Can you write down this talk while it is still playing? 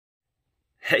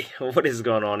Hey, what is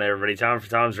going on, everybody? Tom for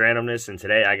Tom's Randomness, and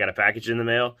today I got a package in the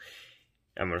mail.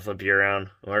 I'm going to flip you around,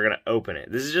 and we're going to open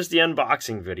it. This is just the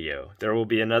unboxing video. There will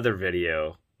be another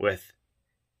video with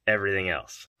everything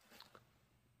else.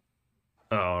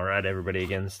 Alright, everybody,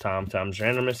 again, it's Tom's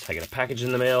Randomness. I got a package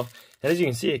in the mail, and as you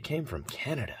can see, it came from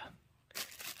Canada.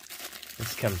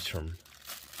 This comes from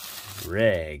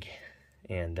Reg,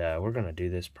 and we're going to do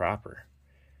this proper.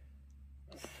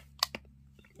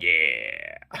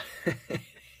 Yeah!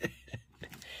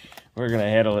 We're going to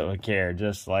handle it with care,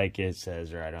 just like it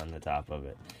says right on the top of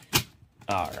it.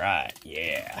 Alright,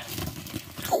 yeah.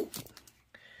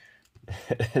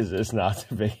 Is this not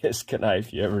the biggest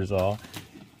knife you ever saw?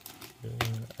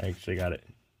 I actually got it.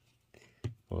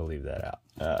 We'll leave that out.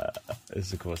 This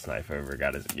is the coolest knife I ever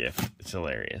got as a gift. It's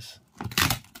hilarious.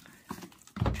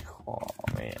 Oh,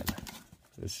 man.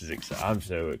 This is I'm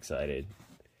so excited.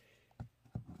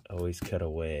 Always cut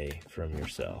away from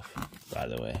yourself, by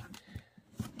the way.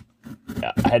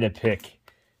 I had to pick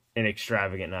an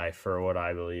extravagant knife for what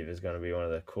I believe is going to be one of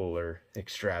the cooler,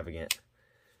 extravagant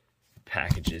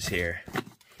packages here.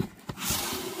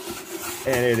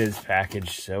 And it is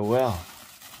packaged so well.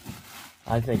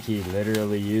 I think he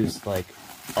literally used like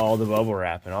all the bubble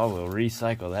wrap, and I will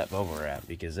recycle that bubble wrap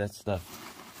because that stuff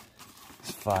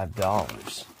is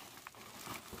 $5.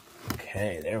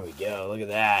 Okay, there we go. Look at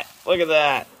that. Look at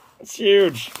that. It's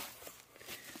huge.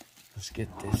 Let's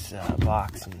get this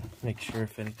box and make sure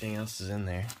if anything else is in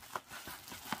there.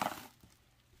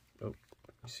 Oh,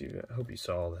 I hope you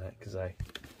saw that, because I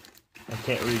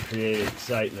can't recreate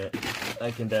excitement. I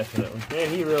can definitely.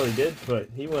 Man, he really did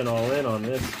he went all in on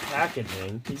this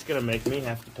packaging. He's going to make me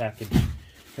have to package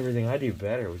everything I do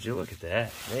better. Would you look at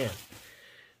that, man?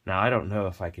 Now, I don't know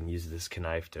if I can use this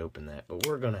knife to open that, but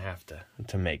we're going to have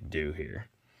to make do here.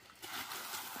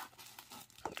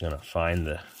 We're going to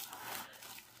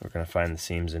find the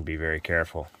seams and be very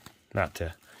careful not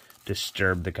to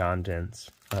disturb the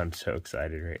contents. I'm so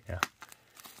excited right now.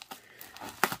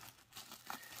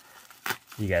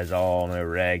 You guys all know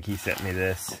Reg. He sent me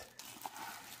this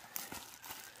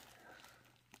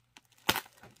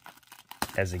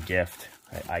as a gift.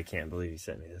 I can't believe he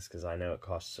sent me this because I know it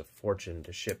costs a fortune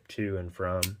to ship to and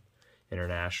from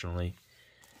internationally.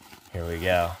 Here we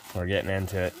go. We're getting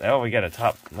into it. Oh, we got a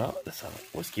top. No, that's a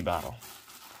whiskey bottle.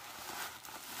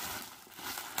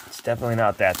 It's definitely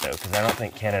not that, though, because I don't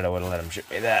think Canada would have let him ship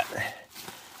me that.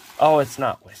 Oh, it's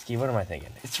not whiskey. What am I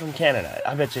thinking? It's from Canada.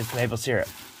 I bet you it's maple syrup.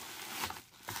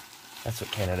 That's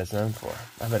what Canada's known for.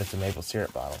 I bet it's a maple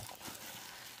syrup bottle.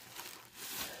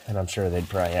 And I'm sure they'd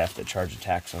probably have to charge a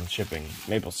tax on shipping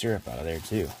maple syrup out of there,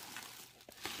 too.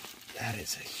 That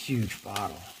is a huge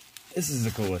bottle. This is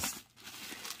the coolest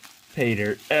pay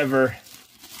dirt ever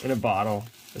in a bottle.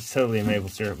 It's totally a maple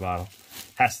syrup bottle.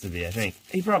 Has to be, I think.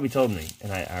 He probably told me,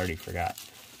 and I already forgot.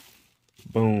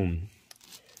 Boom.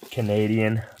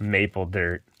 Canadian maple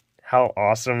dirt. How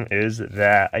awesome is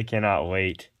that? I cannot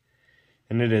wait.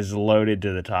 And it is loaded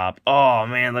to the top. Oh,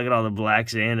 man, look at all the black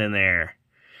sand in there.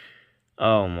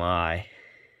 Oh, my.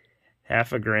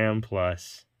 0.5 gram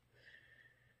plus.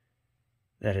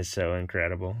 That is so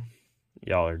incredible.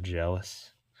 Y'all are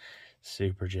jealous.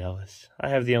 Super jealous. I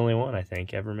have the only one, I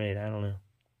think, ever made. I don't know.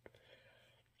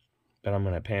 But I'm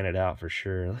going to pan it out for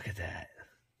sure. Look at that.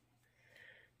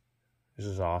 This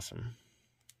is awesome.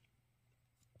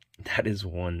 That is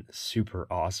one super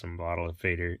awesome bottle of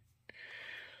pay dirt.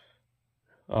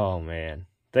 Oh, man.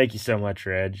 Thank you so much,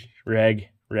 Reg.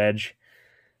 It's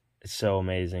so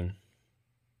amazing.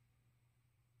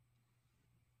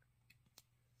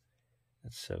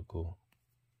 That's so cool.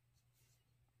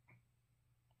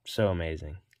 So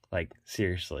amazing. Like,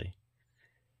 seriously.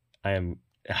 I'm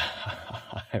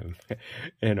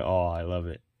in awe. I love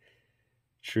it.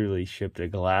 Truly shipped a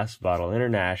glass bottle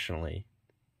internationally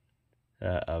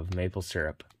of maple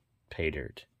syrup pay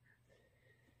dirt.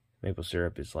 Maple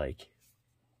syrup is like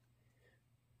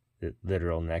the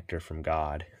literal nectar from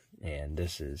God, and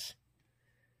this is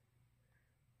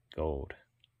gold.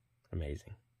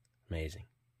 Amazing. Amazing.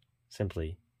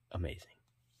 Simply amazing.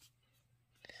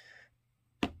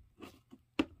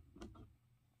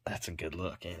 That's a good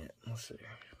look, ain't it? Let's see.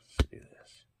 Let's do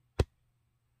this.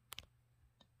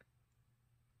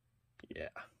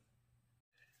 Yeah.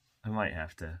 I might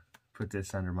have to put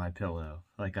this under my pillow.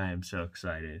 Like, I am so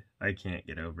excited. I can't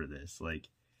get over this. Like,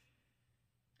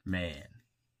 man.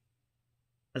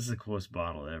 This is the coolest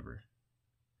bottle ever.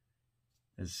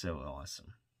 It's so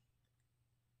awesome.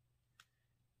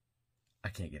 I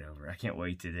can't get over it. I can't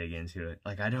wait to dig into it.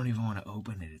 Like, I don't even want to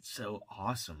open it. It's so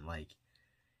awesome. Like,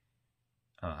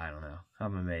 oh, I don't know.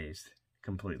 I'm amazed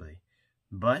completely.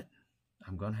 But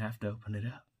I'm going to have to open it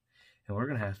up. And we're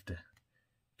going to have to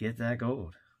get that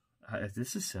gold.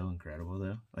 This is so incredible,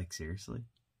 though. Like, seriously.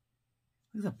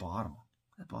 Look at that bottle.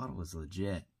 That bottle is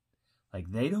legit.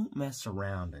 Like, they don't mess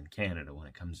around in Canada when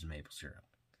it comes to maple syrup.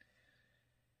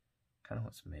 Kind of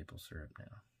want some maple syrup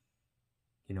now.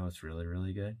 You know what's really,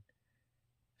 really good?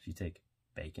 If you take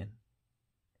bacon,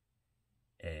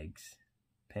 eggs,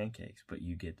 pancakes, but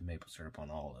you get the maple syrup on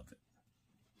all of it.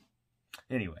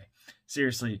 Anyway,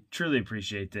 seriously, truly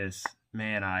appreciate this.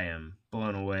 Man, I am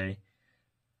blown away.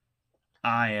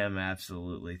 I am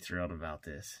absolutely thrilled about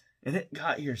this. And it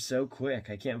got here so quick.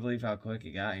 I can't believe how quick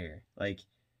it got here. Like,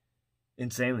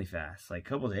 insanely fast. Like, a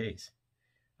couple days.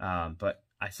 But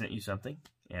I sent you something,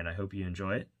 and I hope you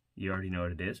enjoy it. You already know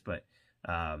what it is, but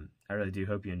I really do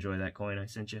hope you enjoy that coin I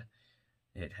sent you.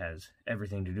 It has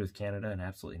everything to do with Canada and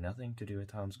absolutely nothing to do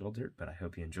with Tom's Gold Dirt, but I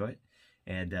hope you enjoy it.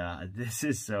 And this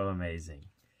is so amazing.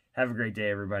 Have a great day,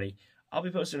 everybody. I'll be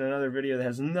posting another video that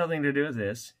has nothing to do with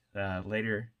this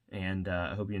later, and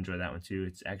I hope you enjoy that one too.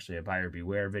 It's actually a buyer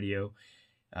beware video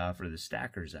for the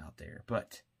stackers out there.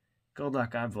 But Gold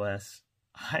Luck, God bless.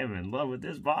 I am in love with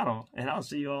this bottle, and I'll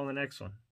see you all in the next one.